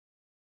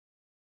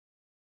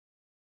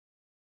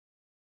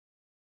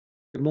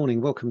Good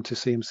morning. Welcome to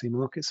CMC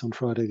Markets on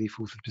Friday, the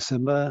 4th of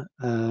December.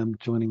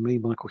 Joining me,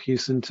 Michael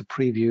Hewson,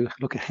 to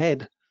look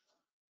ahead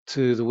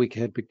to the week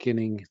ahead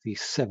beginning the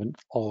 7th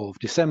of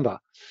December.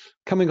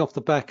 Coming off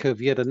the back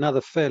of yet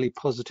another fairly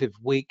positive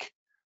week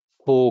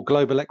for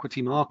global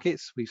equity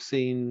markets, we've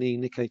seen the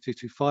Nikkei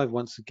 225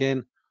 once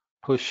again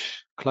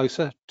push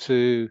closer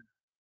to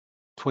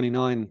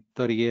 29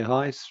 30-year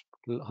highs,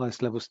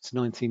 highest levels since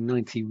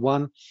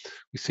 1991.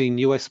 We've seen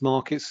US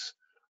markets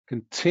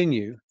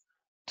continue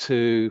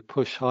to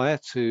push higher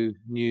to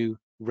new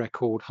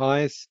record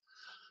highs.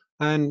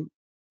 And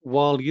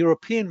while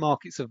European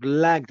markets have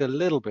lagged a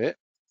little bit,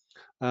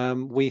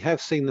 we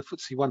have seen the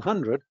FTSE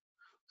 100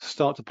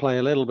 start to play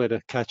a little bit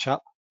of catch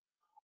up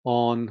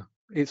on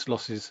its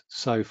losses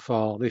so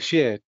far this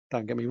year.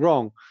 Don't get me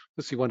wrong,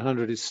 FTSE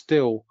 100 is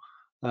still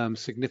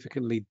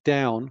significantly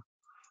down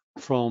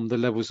from the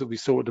levels that we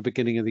saw at the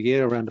beginning of the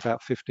year, around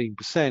about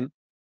 15%.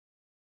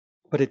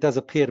 But it does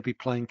appear to be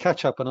playing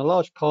catch up. And a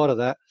large part of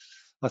that,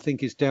 I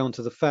think, is down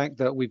to the fact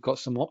that we've got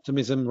some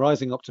optimism,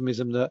 rising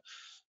optimism, that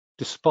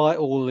despite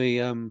all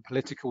the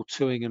political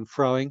toing and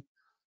froing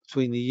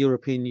between the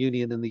European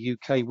Union and the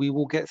UK, we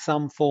will get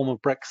some form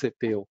of Brexit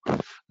deal,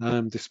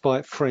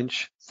 despite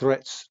French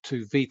threats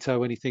to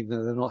veto anything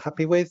that they're not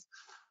happy with.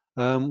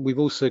 We've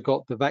also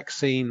got the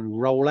vaccine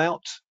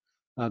rollout,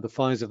 the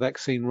Pfizer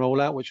vaccine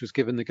rollout, which was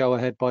given the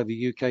go-ahead by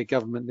the UK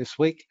government this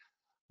week,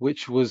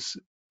 which was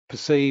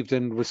perceived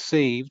and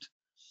received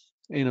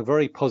in a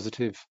very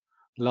positive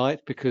light,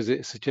 because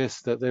it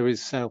suggests that there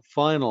is now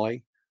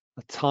finally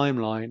a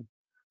timeline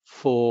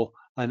for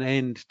an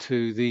end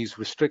to these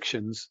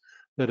restrictions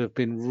that have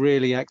been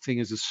really acting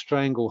as a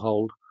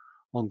stranglehold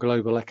on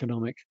global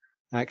economic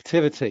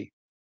activity.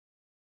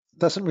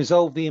 Doesn't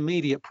resolve the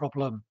immediate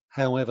problem,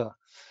 however.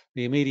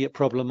 The immediate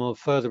problem of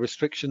further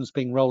restrictions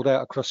being rolled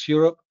out across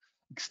Europe,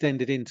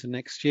 extended into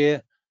next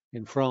year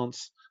in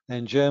France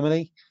and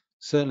Germany.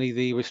 Certainly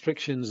the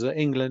restrictions that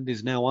England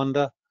is now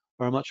under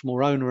are much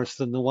more onerous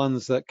than the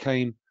ones that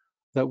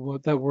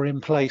were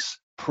in place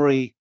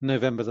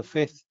pre-November the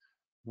 5th,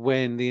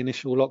 when the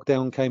initial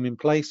lockdown came in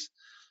place.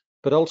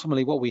 But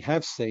ultimately what we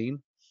have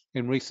seen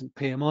in recent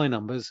PMI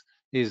numbers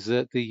is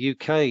that the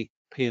UK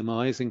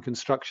PMIs in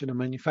construction and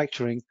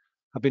manufacturing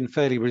have been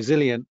fairly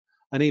resilient,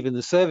 and even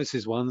the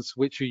services ones,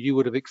 which you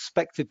would have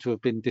expected to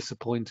have been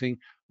disappointing,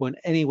 weren't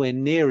anywhere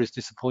near as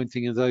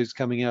disappointing as those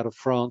coming out of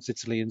France,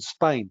 Italy and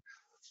Spain.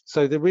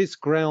 So there is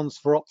grounds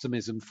for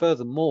optimism.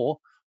 Furthermore,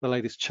 the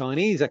latest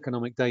Chinese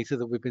economic data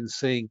that we've been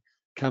seeing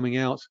coming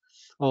out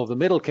of the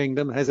Middle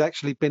Kingdom has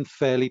actually been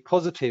fairly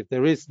positive.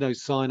 There is no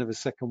sign of a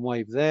second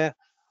wave there.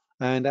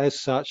 And as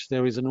such,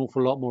 there is an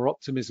awful lot more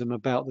optimism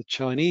about the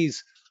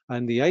Chinese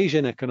and the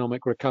Asian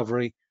economic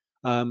recovery,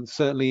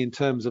 certainly in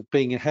terms of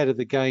being ahead of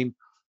the game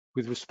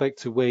with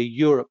respect to where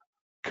Europe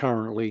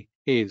currently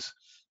is.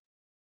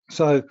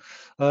 So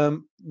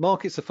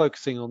markets are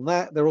focusing on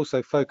that. They're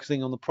also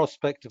focusing on the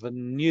prospect of a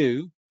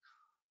new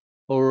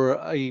or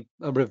a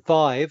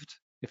revived,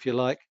 if you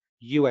like,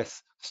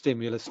 US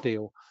stimulus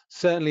deal.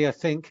 Certainly, I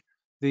think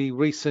the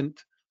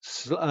recent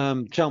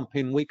jump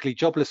in weekly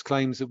jobless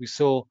claims that we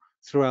saw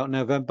throughout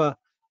November,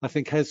 I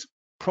think, has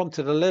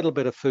prompted a little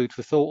bit of food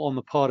for thought on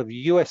the part of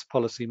US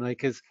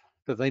policymakers,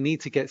 that they need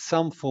to get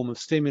some form of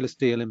stimulus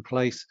deal in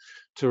place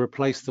to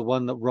replace the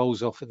one that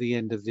rolls off at the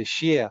end of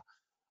this year.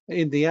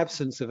 In the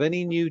absence of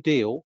any new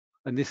deal,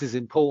 and this is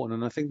important,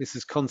 and I think this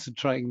is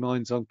concentrating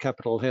minds on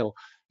Capitol Hill,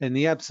 in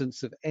the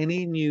absence of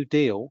any new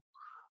deal,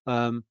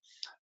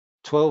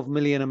 12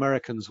 million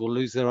Americans will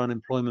lose their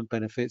unemployment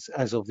benefits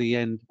as of the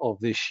end of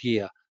this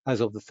year,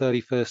 as of the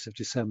 31st of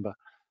December.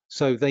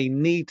 So they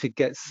need to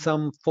get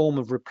some form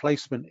of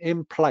replacement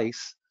in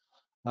place,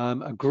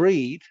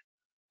 agreed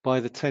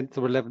by the 10th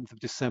or 11th of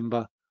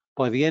December,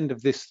 by the end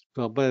of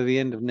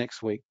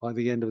next week, by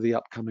the end of the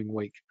upcoming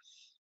week.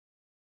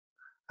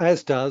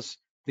 As does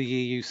the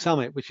EU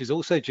summit, which is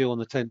also due on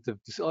the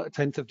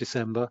 10th of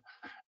December.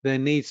 There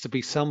needs to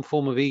be some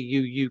form of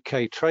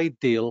EU-UK trade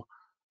deal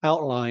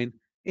outline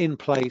in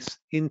place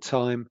in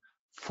time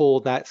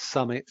for that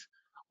summit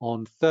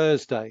on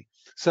Thursday.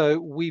 So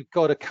we've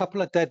got a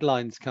couple of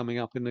deadlines coming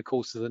up in the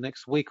course of the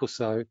next week or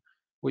so,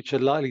 which are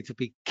likely to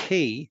be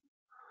key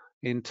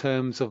in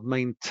terms of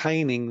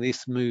maintaining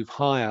this move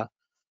higher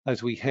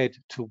as we head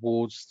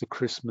towards the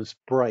Christmas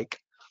break.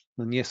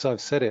 And yes,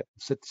 I've said it,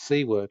 I've said the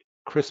C word,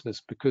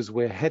 Christmas, because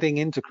we're heading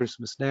into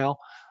Christmas now,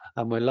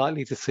 and we're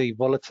likely to see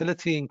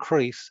volatility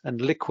increase and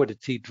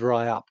liquidity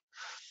dry up.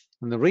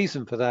 And the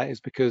reason for that is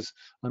because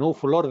an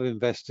awful lot of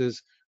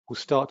investors will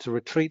start to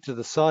retreat to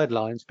the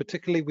sidelines,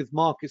 particularly with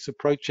markets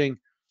approaching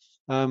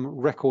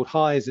record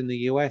highs in the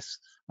US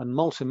and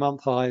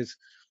multi-month highs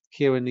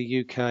here in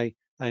the UK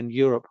and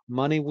Europe.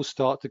 Money will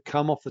start to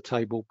come off the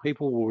table.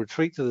 People will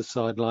retreat to the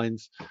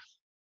sidelines,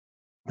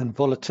 and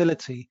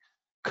volatility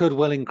could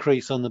well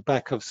increase on the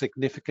back of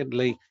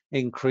significantly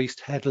increased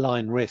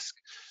headline risk.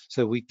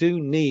 So we do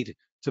need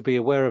to be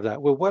aware of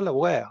that. We're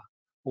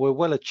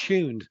well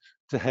attuned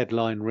to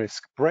headline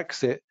risk.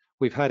 Brexit,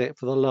 we've had it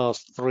for the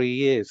last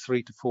 3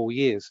 to 4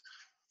 years.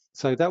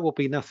 So that will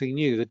be nothing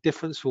new. The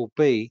difference will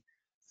be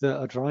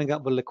that a drying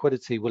up of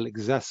liquidity will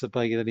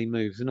exacerbate any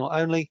moves, not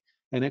only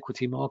in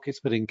equity markets,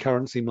 but in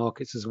currency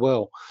markets as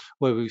well,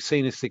 where we've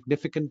seen a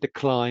significant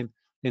decline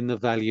in the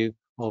value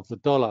of the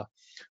dollar.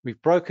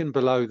 We've broken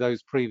below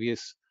those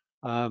previous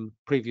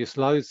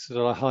lows that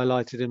I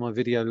highlighted in my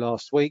video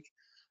last week,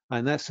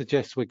 and that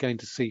suggests we're going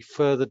to see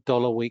further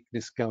dollar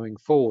weakness going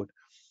forward,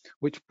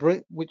 which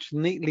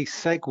neatly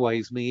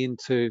segues me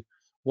into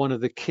one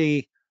of the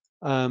key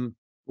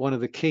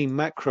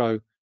macro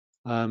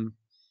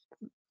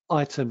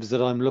items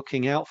that I'm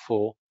looking out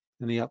for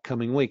in the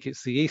upcoming week.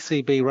 It's the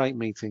ECB rate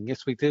meeting.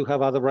 Yes, we do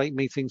have other rate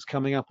meetings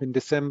coming up in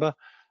December,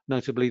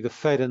 notably the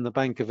Fed and the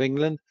Bank of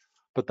England,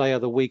 but they are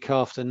the week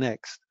after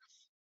next.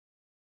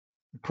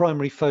 The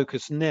primary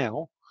focus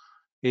now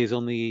is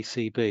on the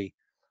ECB.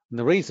 And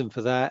the reason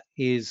for that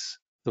is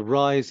the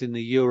rise in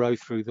the euro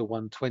through the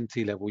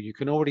 120 level. You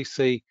can already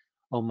see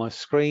on my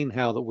screen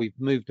how that we've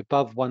moved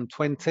above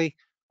 120.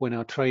 We're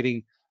now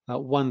trading at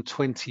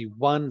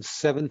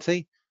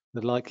 121.70.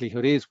 The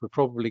likelihood is we're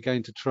probably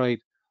going to trade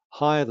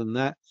higher than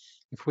that.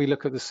 If we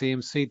look at the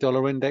CMC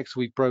dollar index,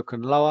 we've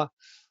broken lower,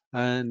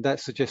 and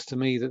that suggests to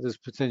me that there's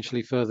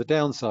potentially further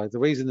downside. The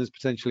reason there's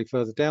potentially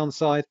further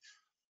downside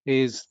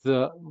is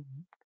that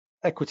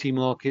equity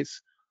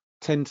markets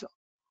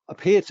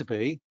appear to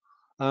be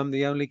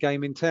the only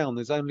game in town.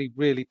 There's only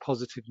really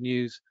positive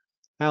news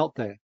out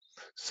there.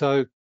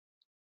 So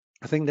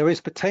I think there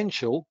is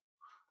potential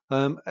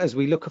as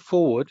we look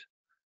forward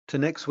to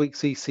next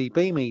week's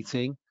ECB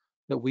meeting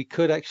that we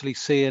could actually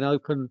see a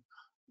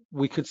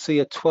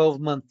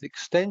 12-month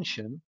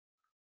extension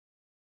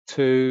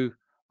to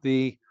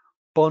the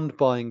bond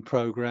buying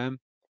program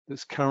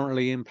that's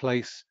currently in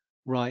place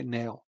right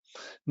now.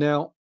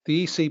 Now,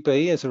 the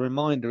ECB, as a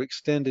reminder,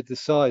 expanded the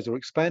size of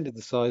its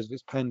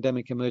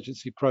pandemic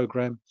emergency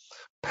program,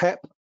 PEP,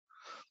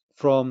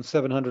 from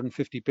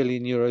 750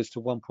 billion euros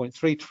to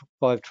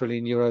 1.35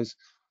 trillion euros,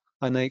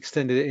 and they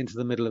extended it into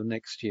the middle of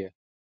next year,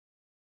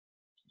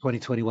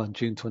 2021,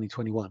 June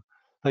 2021.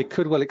 They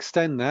could well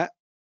extend that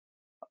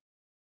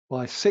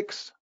by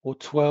 6 or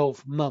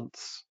 12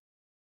 months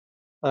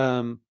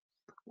when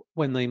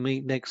they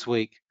meet next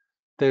week.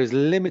 There is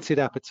limited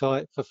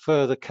appetite for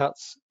further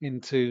cuts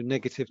into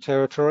negative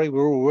territory.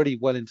 We're already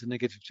well into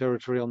negative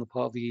territory on the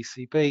part of the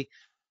ECB,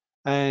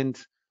 and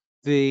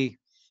the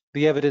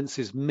evidence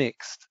is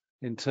mixed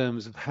in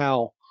terms of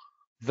how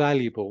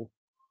valuable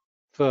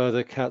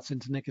further cuts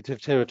into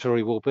negative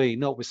territory will be,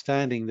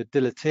 notwithstanding the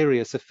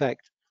deleterious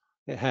effect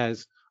it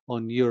has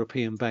on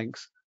European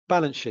banks'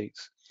 balance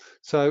sheets.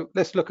 So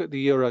let's look at the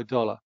euro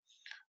dollar.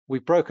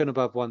 We've broken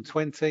above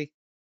 120.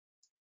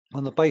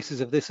 On the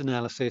basis of this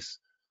analysis,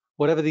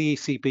 whatever the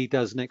ECB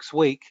does next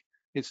week,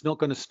 it's not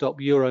going to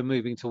stop euro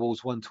moving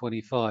towards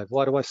 125.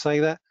 Why do I say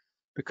that?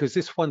 Because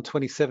this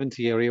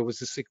 120.70 area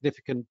was a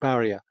significant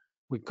barrier.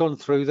 We've gone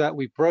through that.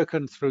 We've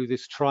broken through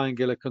this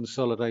triangular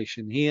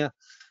consolidation here.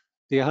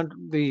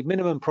 The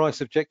minimum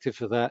price objective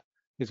for that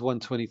is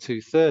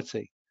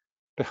 122.30.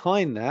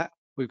 Behind that,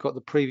 we've got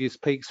the previous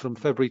peaks from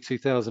February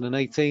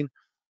 2018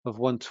 of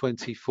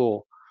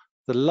 124.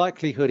 The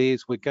likelihood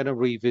is we're going to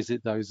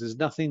revisit those. There's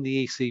nothing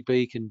the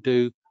ECB can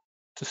do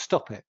to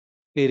stop it.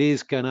 It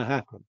is going to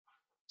happen.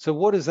 So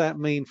what does that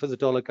mean for the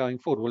dollar going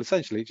forward? Well,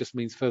 essentially, it just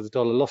means further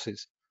dollar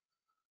losses.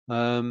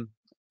 The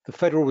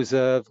Federal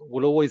Reserve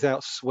will always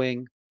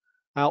outswing,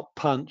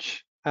 outpunch,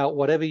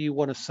 whatever you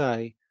want to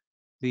say,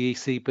 the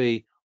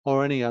ECB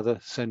or any other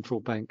central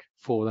bank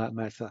for that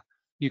matter.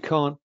 You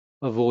can't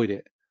avoid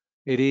it.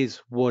 It is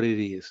what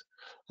it is.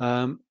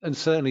 And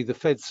certainly the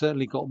Fed's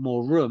certainly got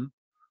more room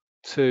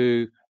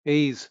to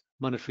ease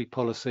monetary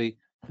policy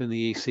than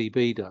the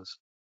ECB does.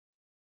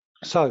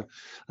 So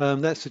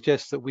that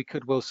suggests that we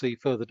could well see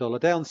further dollar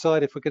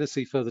downside. If we're going to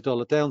see further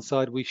dollar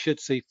downside, we should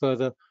see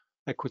further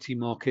equity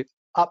market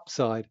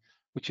upside,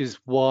 which is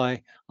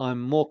why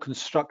I'm more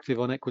constructive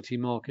on equity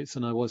markets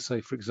than I was,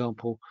 say, for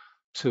example,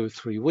 2 or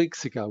 3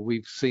 weeks ago.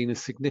 We've seen a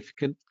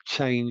significant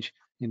change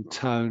in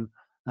tone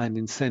and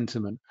in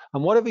sentiment.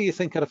 And whatever you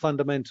think of the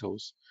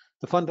fundamentals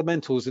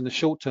in the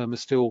short term are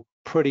still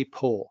pretty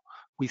poor.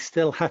 We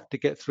still have to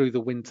get through the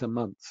winter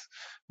months.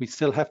 We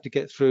still have to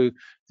get through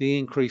the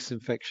increased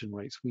infection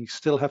rates. We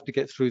still have to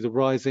get through the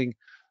rising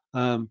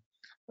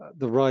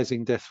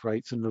death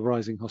rates and the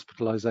rising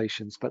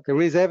hospitalizations. But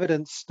there is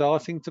evidence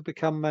starting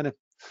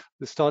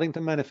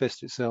to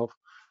manifest itself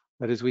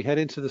that as we head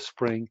into the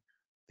spring,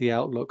 the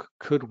outlook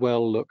could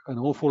well look an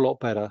awful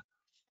lot better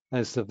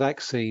as the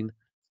vaccine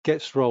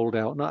gets rolled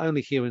out, not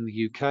only here in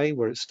the UK,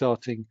 where it's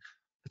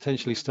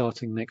potentially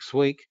starting next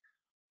week,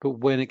 but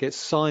when it gets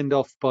signed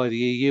off by the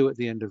EU at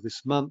the end of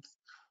this month,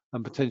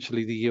 and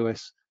potentially the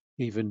US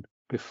even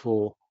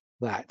before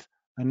that.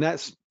 And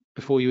that's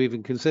before you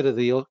even consider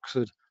the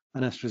Oxford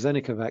and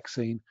AstraZeneca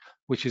vaccine,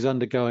 which is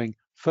undergoing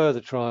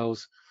further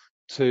trials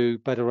to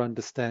better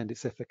understand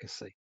its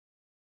efficacy.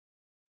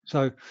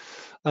 So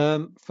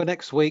for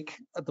next week,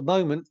 at the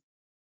moment,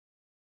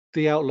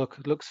 the outlook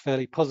looks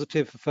fairly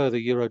positive for further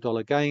euro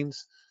dollar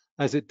gains,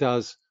 as it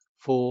does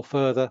for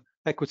further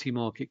equity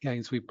market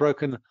gains. We've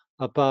broken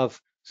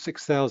above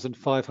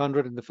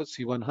 6,500 in the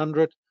FTSE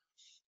 100.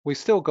 We've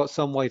still got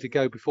some way to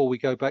go before we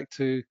go back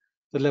to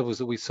the levels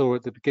that we saw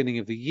at the beginning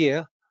of the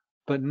year,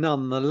 but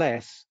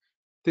nonetheless,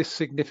 this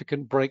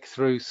significant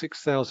breakthrough,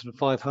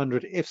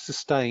 6,500, if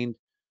sustained,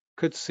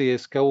 could see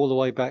us go all the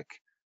way back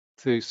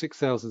to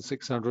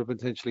 6,600,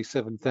 potentially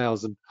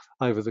 7,000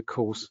 over the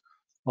course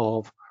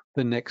of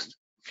the next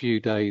few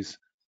days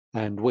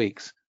and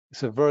weeks.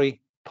 It's a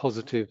very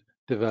positive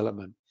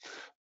development.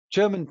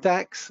 German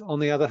DAX, on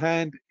the other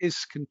hand,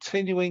 is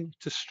continuing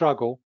to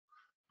struggle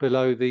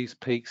below these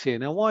peaks here.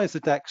 Now, why is the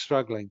DAX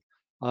struggling?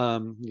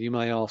 You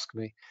may ask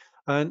me.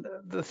 And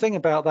the thing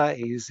about that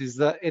is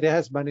that it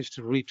has managed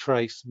to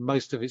retrace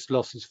most of its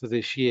losses for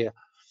this year.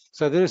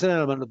 So there is an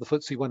element of the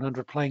FTSE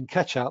 100 playing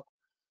catch up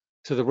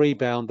to the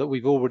rebound that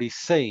we've already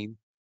seen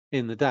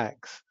in the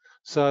DAX.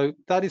 So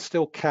that is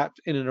still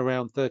capped in and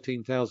around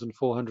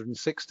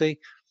 13,460,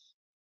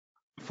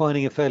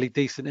 finding a fairly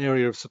decent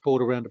area of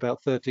support around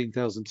about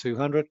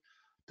 13,200.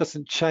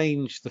 Doesn't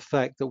change the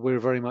fact that we're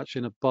very much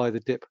in a buy the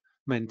dip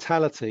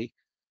mentality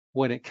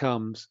when it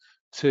comes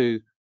to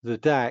the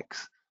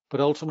DAX, but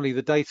ultimately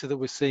the data that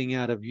we're seeing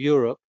out of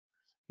Europe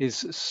is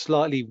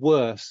slightly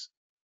worse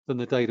than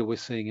the data we're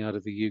seeing out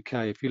of the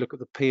UK. If you look at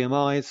the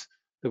PMIs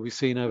that we've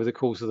seen over the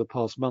course of the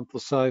past month or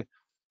so,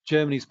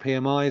 Germany's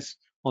PMIs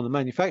on the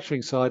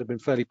manufacturing side have been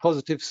fairly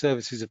positive.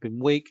 Services have been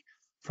weak.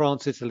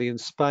 France, Italy, and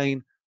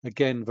Spain,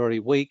 again, very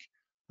weak.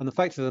 And the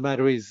fact of the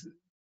matter is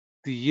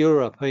the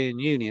European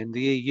Union,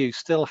 the EU,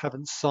 still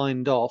haven't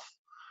signed off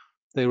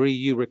their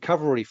EU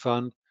recovery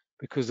fund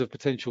because of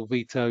potential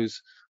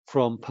vetoes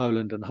from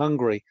Poland and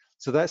Hungary.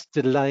 So that's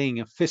delaying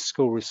a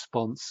fiscal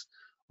response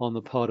on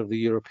the part of the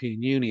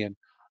European Union.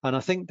 And I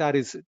think that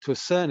is, to a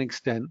certain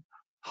extent,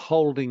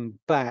 holding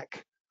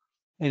back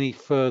any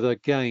further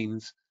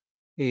gains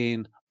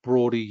in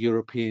broader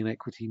European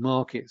equity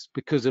markets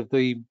because of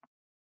the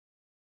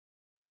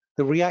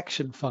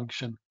reaction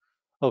function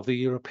of the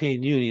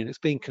European Union. It's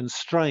being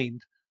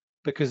constrained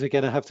because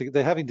they're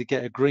having to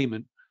get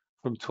agreement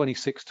from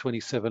 26,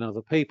 27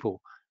 other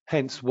people.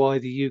 Hence why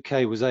the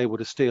UK was able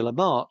to steal a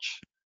march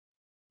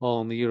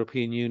on the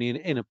European Union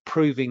in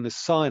approving the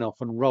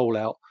sign-off and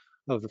rollout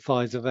of the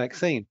Pfizer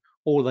vaccine.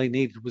 All they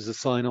needed was a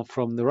sign-off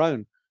from their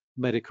own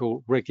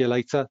medical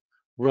regulator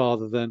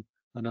rather than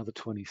another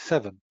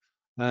 27.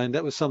 And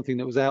that was something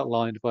that was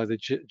outlined by the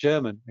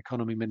German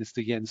economy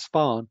minister, Jens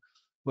Spahn,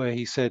 where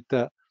he said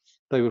that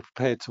they were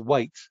prepared to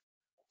wait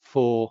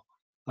for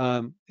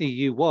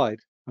EU-wide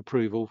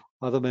approval,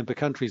 other member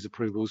countries'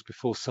 approvals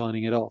before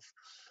signing it off,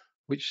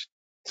 which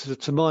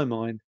to my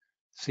mind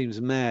seems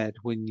mad.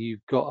 When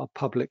you've got a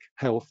public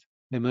health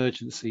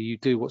emergency, you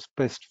do what's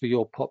best for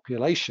your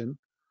population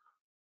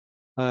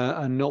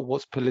and not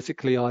what's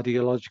politically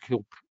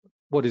ideological,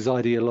 what is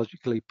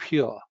ideologically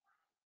pure.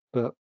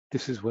 But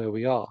this is where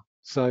we are.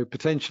 So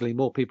potentially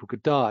more people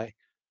could die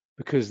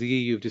because the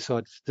EU have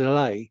decided to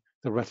delay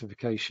the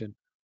ratification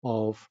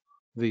of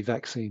the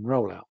vaccine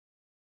rollout.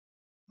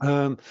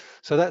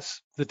 So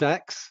that's the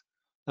DAX.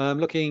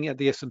 Looking at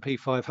the S&P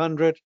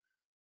 500,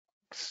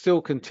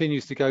 still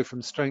continues to go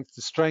from strength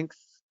to strength.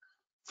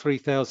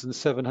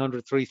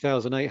 3,700,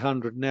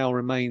 3,800 now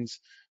remains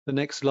the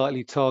next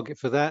likely target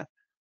for that.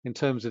 In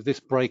terms of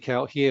this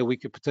breakout here, we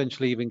could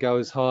potentially even go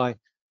as high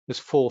as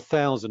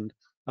 4,000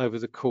 over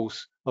the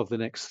course of the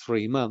next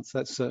 3 months.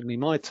 That's certainly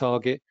my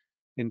target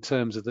in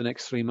terms of the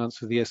next 3 months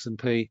for the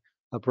S&P,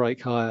 a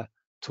break higher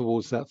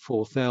towards that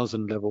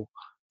 4,000 level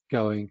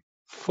going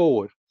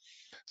forward.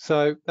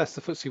 So that's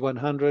the FTSE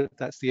 100,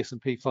 that's the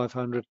S&P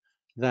 500,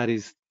 that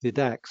is the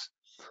DAX.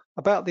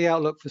 About the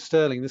outlook for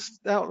sterling, the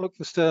outlook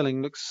for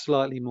sterling looks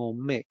slightly more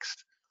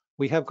mixed.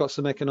 We have got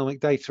some economic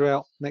data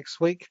out next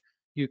week,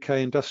 UK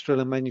industrial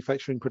and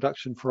manufacturing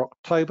production for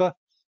October.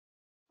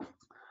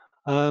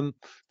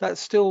 That's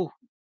still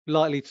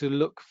likely to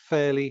look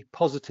fairly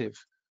positive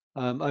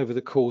over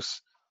the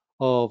course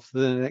of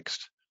the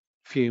next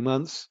few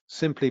months,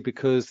 simply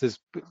because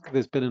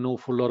there's been an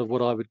awful lot of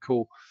what I would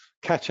call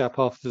catch up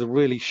after the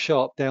really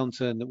sharp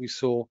downturn that we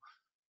saw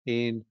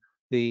in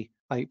the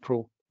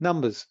April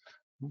numbers.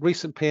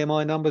 Recent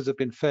PMI numbers have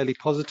been fairly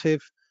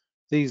positive.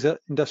 These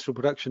industrial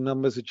production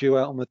numbers are due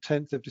out on the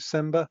 10th of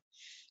December.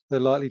 They're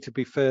likely to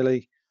be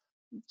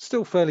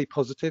still fairly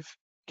positive.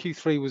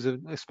 Q3 was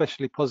an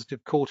especially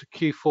positive quarter.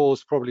 Q4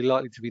 is probably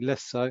likely to be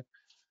less so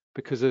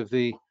because of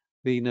the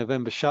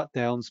November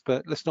shutdowns.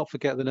 But let's not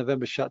forget the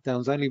November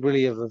shutdowns only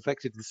really have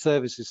affected the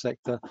services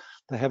sector.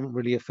 They haven't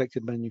really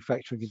affected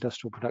manufacturing,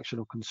 industrial production,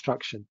 or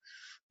construction.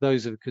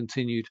 Those have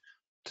continued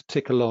to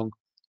tick along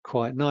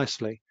quite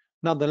nicely.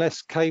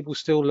 Nonetheless, cable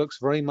still looks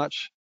very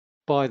much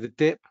by the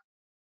dip.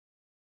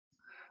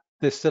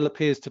 There still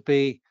appears to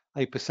be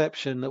a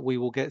perception that we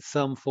will get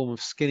some form of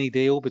skinny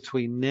deal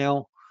between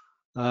now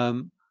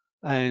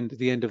and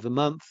the end of the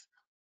month,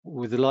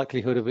 with the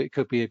likelihood of it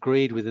could be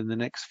agreed within the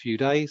next few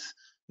days.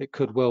 It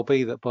could well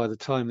be that by the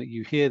time that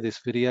you hear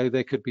this video,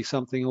 there could be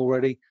something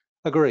already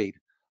agreed,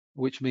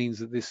 which means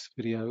that this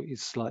video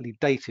is slightly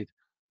dated.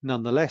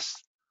 Nonetheless,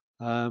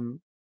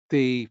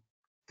 the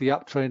the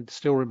uptrend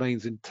still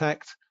remains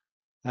intact.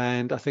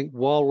 And I think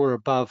while we're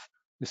above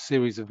the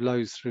series of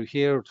lows through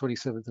here,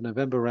 27th of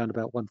November, around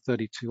about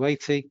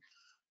 132.80,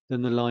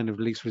 then the line of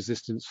least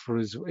resistance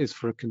is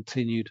for a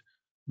continued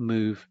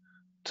move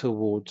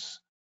towards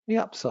the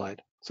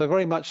upside. So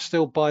very much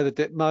still buy the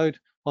dip mode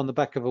on the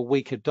back of a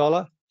weaker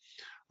dollar.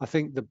 I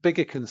think the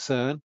bigger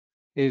concern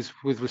is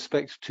with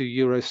respect to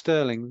euro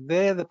sterling.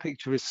 There the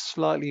picture is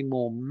slightly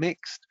more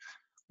mixed.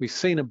 We've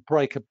seen a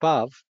break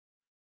above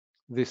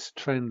this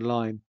trend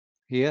line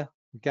here,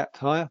 gapped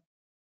higher.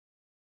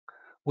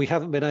 We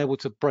haven't been able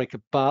to break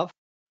above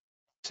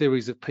a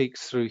series of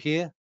peaks through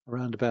here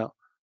around about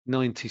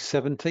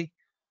 90.70.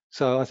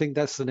 So I think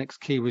that's the next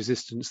key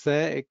resistance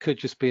there. It could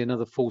just be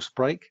another false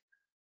break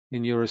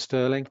in euro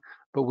sterling,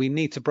 but we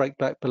need to break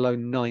back below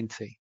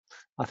 90.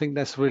 I think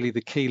that's really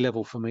the key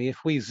level for me. If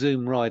we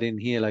zoom right in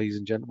here, ladies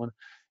and gentlemen,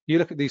 you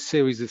look at these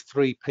series of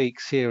 3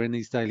 peaks here in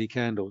these daily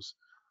candles,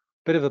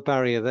 bit of a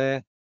barrier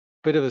there,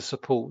 bit of a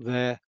support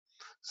there.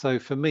 So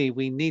for me,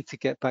 we need to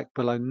get back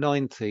below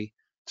 90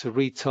 to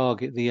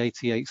retarget the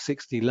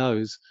 88.60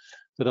 lows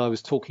that I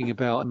was talking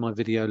about in my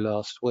video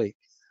last week.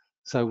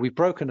 So we've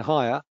broken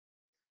higher.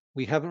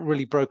 We haven't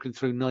really broken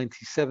through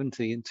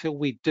 90.70. Until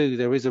we do,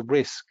 there is a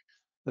risk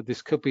that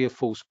this could be a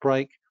false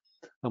break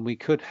and we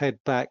could head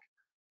back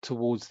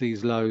towards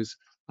these lows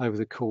over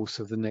the course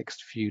of the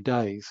next few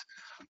days.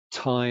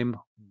 Time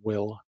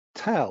will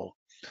tell.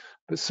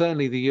 But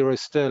certainly the euro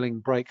sterling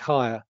break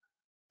higher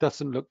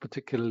doesn't look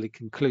particularly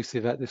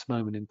conclusive at this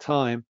moment in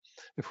time.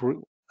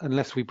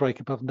 Unless we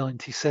break above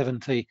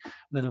 90.70,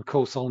 then of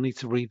course I'll need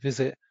to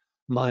revisit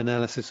my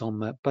analysis on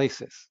that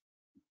basis.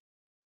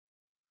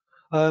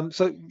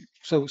 So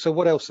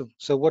what else have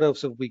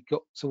we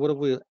got? So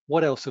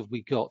what else have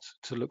we got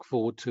to look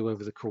forward to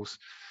over the course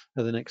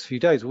of the next few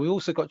days? We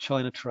also got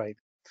China trade.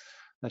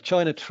 Now,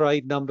 China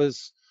trade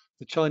numbers,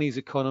 the Chinese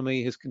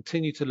economy has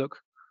continued to look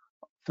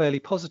fairly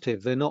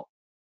positive. They're not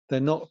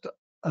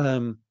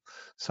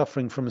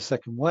suffering from a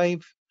second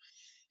wave.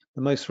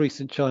 The most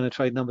recent China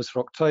trade numbers for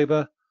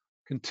October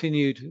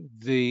continued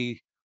the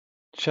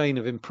chain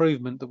of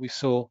improvement that we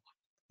saw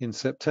in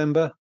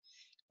September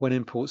when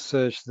imports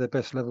surged to their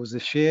best levels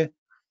this year.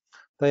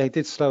 They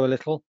did slow a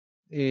little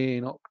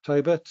in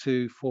October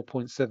to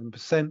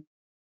 4.7%,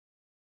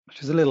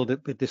 which is a little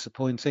bit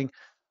disappointing.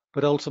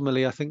 But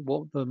ultimately, I think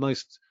what the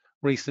most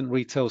recent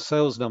retail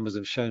sales numbers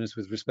have shown us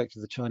with respect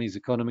to the Chinese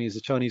economy is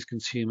the Chinese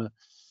consumer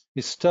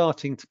is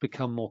starting to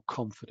become more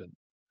confident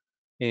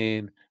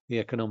in the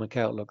economic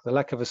outlook. The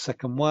lack of a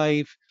second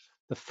wave,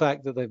 the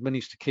fact that they've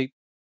managed to keep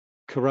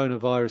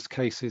coronavirus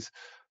cases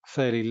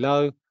fairly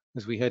low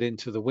as we head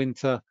into the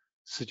winter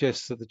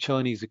suggests that the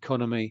Chinese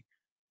economy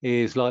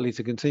is likely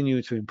to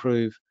continue to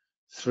improve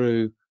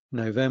through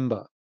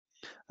November.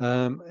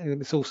 And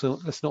let's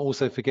not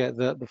also forget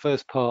that the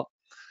first part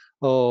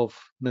of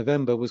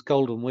November was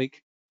Golden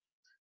Week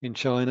in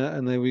China,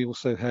 and then we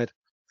also had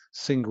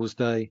Singles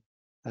Day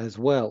as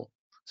well.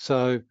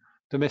 So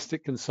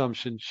domestic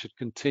consumption should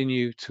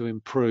continue to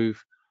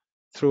improve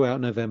throughout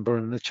November,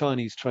 and the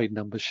Chinese trade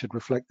numbers should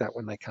reflect that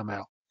when they come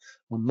out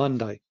on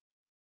Monday.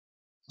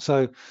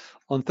 So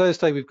on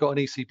Thursday, we've got an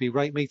ECB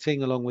rate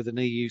meeting along with an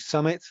EU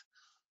summit.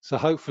 So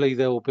hopefully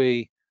there will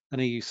be an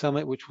EU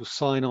summit which will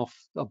sign off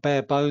a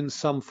bare bones,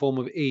 some form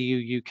of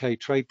EU-UK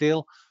trade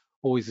deal,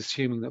 always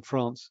assuming that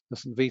France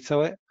doesn't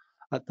veto it.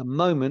 At the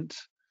moment,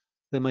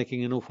 they're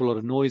making an awful lot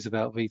of noise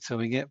about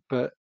vetoing it,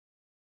 but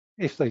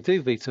if they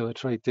do veto a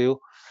trade deal,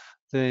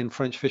 then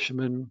French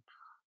fishermen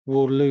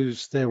will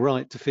lose their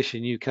right to fish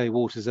in UK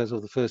waters as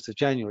of the 1st of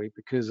January,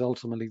 because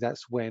ultimately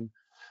that's when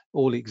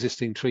all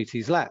existing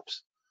treaties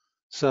lapse.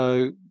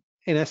 So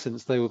in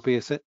essence, they would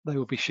be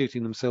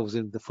shooting themselves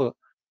in the foot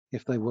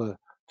if they were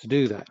to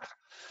do that.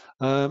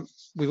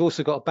 We've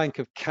also got a Bank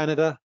of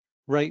Canada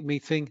rate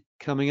meeting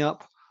coming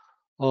up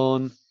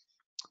on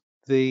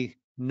the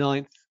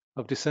 9th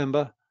of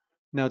December.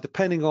 Now,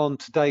 depending on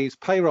today's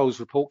payrolls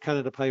report,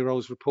 Canada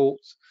payrolls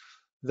reports,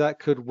 that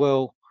could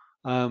well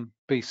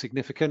be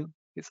significant.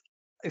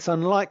 It's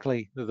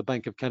unlikely that the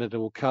Bank of Canada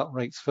will cut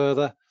rates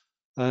further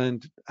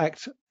and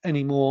act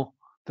any more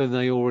than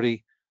they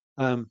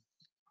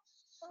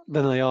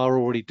are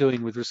already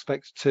doing with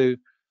respect to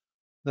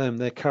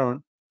their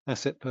current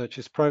asset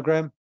purchase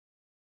program.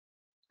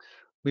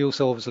 We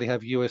also obviously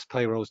have US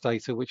payrolls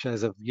data, which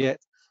as of yet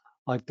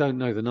I don't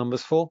know the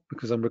numbers for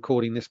because I'm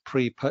recording this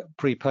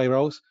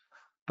pre-payrolls.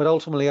 But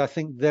ultimately, I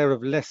think they're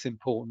of less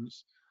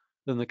importance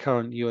than the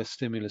current US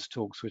stimulus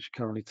talks, which are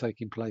currently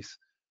taking place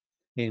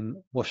in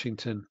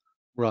Washington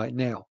right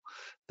now.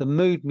 The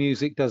mood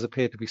music does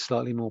appear to be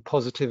slightly more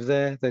positive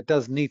there. There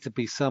does need to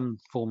be some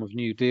form of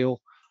new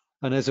deal.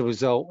 And as a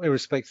result,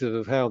 irrespective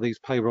of how today's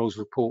payrolls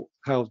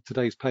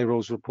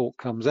report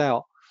comes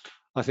out,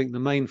 I think the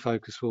main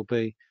focus will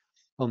be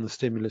on the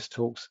stimulus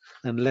talks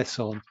and less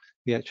on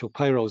the actual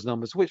payrolls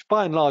numbers, which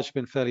by and large have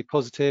been fairly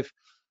positive,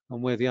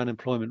 and where the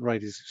unemployment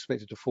rate is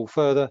expected to fall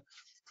further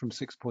from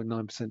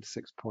 6.9%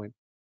 to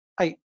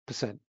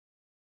 6.8%.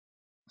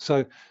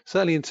 So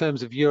certainly in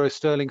terms of euro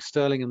sterling,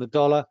 sterling and the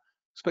dollar,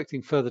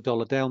 expecting further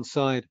dollar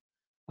downside,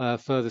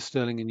 further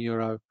sterling and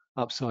euro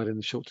upside in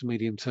the short to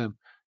medium term.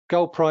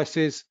 Gold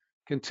prices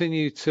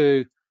continue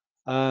to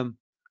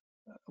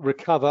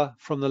recover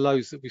from the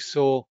lows that we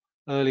saw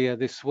earlier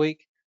this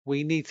week.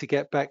 We need to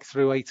get back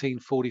through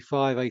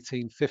 1845,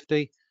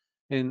 1850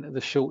 in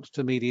the short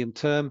to medium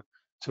term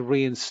to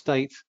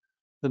reinstate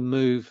the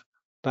move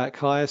back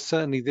higher.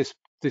 Certainly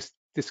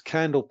this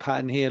candle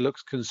pattern here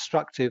looks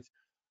constructive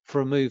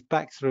for a move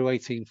back through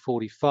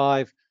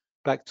 1845,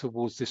 back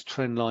towards this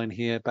trend line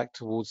here, back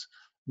towards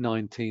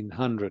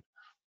 1900.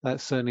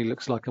 That certainly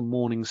looks like a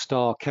morning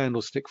star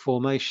candlestick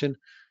formation,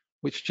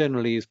 which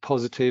generally is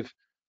positive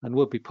and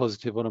would be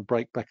positive on a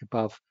break back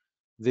above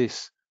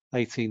this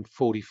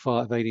 1845,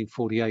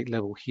 1848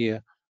 level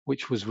here,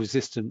 which was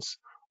resistance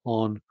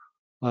on,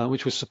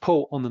 which was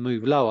support on the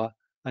move lower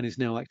and is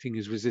now acting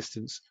as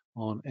resistance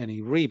on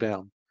any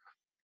rebound.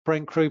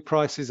 Brent crude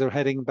prices are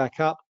heading back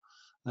up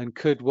and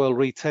could well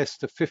retest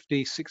the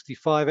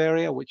 50-65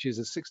 area, which is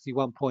a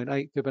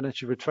 61.8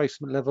 Fibonacci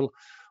retracement level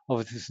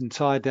of this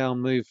entire down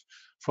move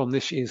from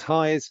this year's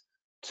highs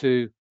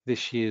to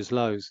this year's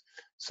lows.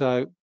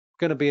 So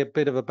going to be a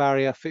bit of a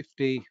barrier,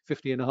 50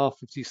 and a half,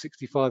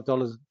 65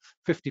 dollars,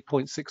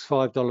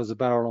 $50.65 a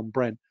barrel on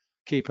Brent.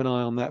 Keep an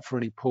eye on that for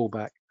any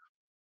pullback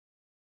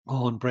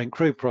on Brent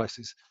crude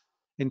prices.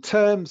 In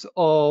terms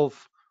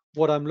of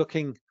what I'm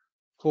looking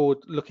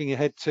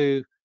ahead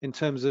to in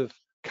terms of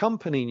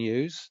company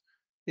news,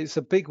 it's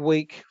a big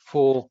week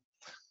for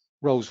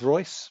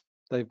Rolls-Royce.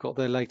 They've got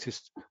their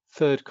latest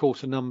third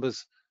quarter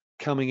numbers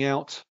coming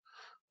out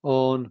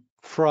on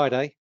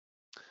Friday.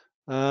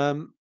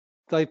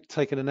 They've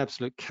taken an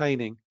absolute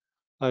caning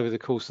over the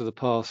course of the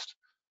past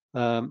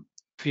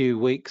few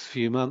weeks,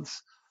 few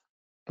months,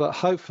 but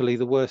hopefully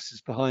the worst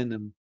is behind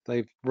them.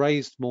 They've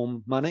raised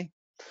more money.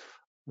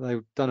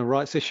 They've done a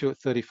rights issue at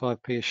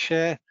 35p a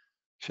share.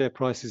 Share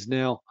price is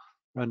now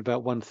around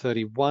about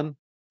 131.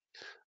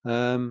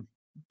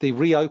 The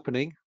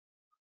reopening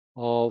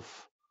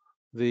of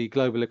the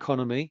global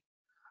economy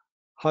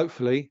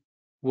hopefully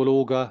will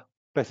augur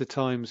better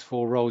times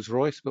for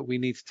Rolls-Royce, but we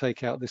need to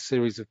take out this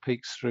series of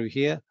peaks through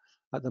here.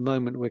 At the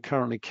moment, we're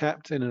currently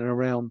capped in and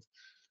around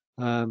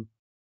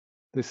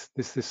this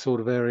sort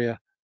of area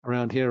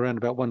around here, around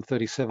about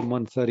 137,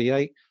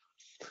 138.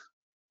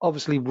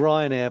 Obviously,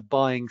 Ryanair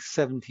buying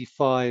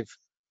 75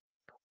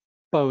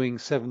 Boeing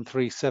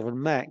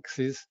 737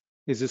 Maxes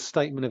is a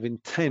statement of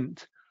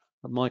intent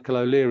that Michael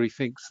O'Leary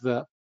thinks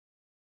that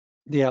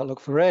the outlook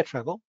for air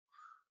travel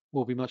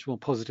will be much more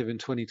positive in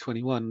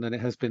 2021 than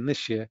it has been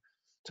this year.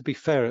 To be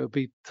fair, it would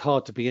be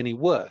hard to be any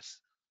worse,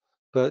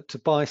 but to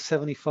buy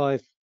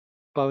 75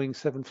 Boeing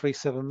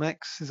 737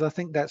 Maxes, I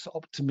think that's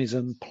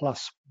optimism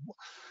plus,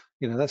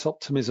 that's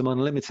optimism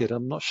unlimited.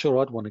 I'm not sure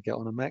I'd want to get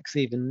on a Max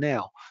even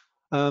now.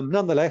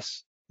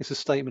 Nonetheless, it's a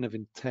statement of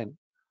intent.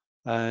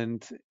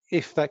 And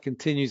if that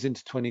continues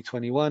into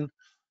 2021,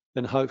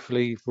 then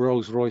hopefully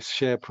Rolls-Royce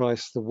share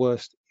price, the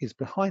worst is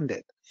behind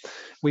it.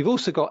 We've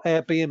also got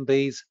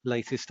Airbnb's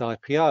latest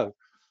IPO.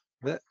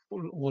 The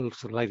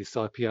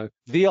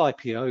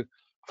IPO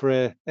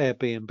for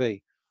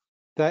Airbnb.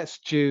 That's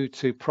due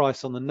to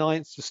price on the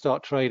 9th to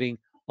start trading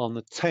on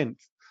the 10th.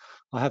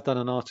 I have done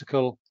an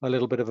article, a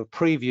little bit of a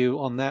preview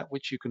on that,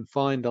 which you can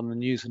find on the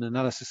news and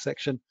analysis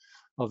section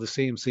of the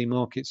CMC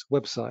Markets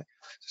website.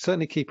 So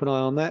certainly keep an eye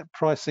on that,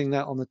 pricing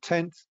that on the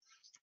 10th.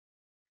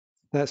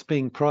 That's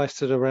being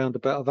priced at around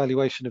about a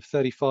valuation of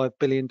 $35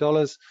 billion,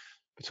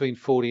 between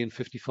 $40 and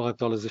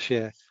 $55 a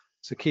share.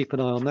 So keep an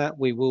eye on that.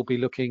 We will be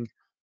looking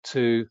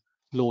to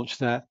launch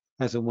that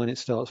as and when it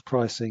starts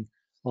pricing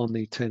on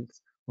the 10th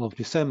of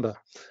December.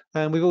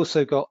 And we've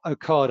also got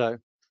Ocado's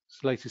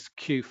latest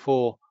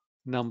Q4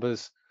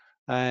 numbers,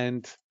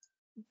 and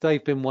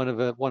they've been one of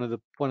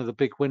the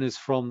big winners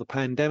from the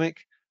pandemic,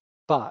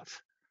 but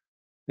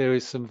there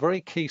is some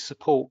very key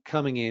support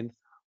coming in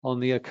on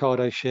the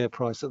Ocado share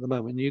price at the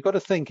moment. And you've got to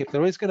think, if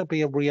there is going to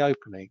be a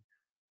reopening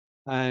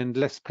and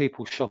less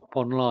people shop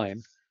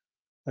online,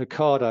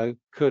 Ocado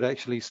could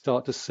actually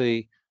start to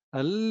see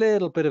a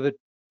little bit of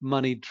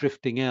money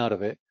drifting out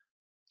of it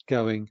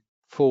going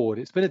forward.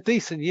 It's been a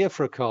decent year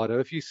for Ocado.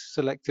 If you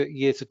select it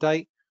year to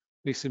date,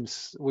 we've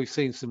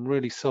seen some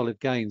really solid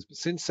gains, but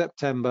since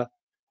September,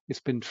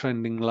 it's been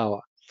trending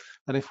lower.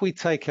 And if we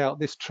take out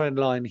this trend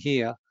line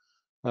here,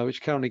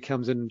 which currently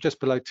comes in just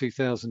below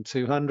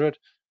 2,200,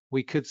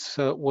 we could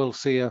we'll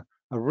see a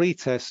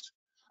retest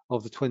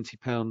of the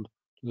 £20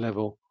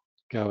 level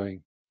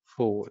going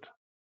forward.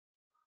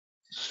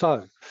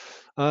 So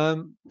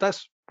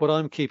that's what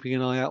I'm keeping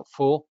an eye out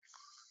for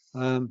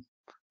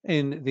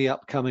in the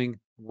upcoming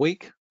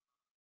week.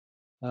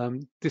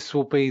 This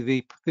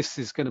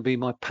is going to be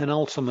my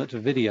penultimate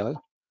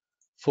video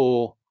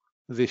for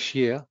this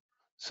year,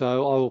 so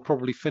I will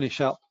probably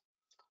finish up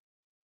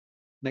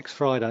next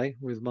Friday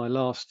with my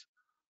last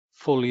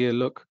full year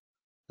look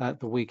at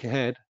the week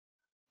ahead,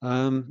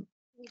 when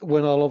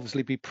I'll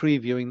obviously be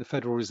previewing the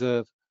Federal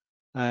Reserve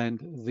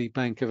and the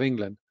Bank of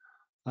England.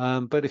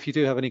 But if you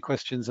do have any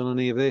questions on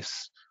any of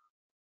this,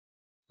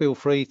 feel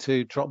free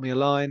to drop me a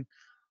line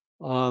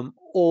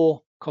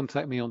or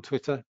contact me on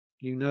Twitter.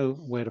 You know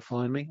where to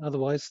find me.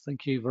 Otherwise,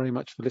 thank you very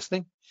much for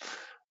listening.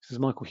 This is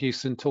Michael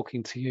Hewson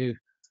talking to you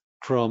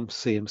from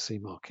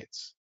CMC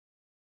Markets.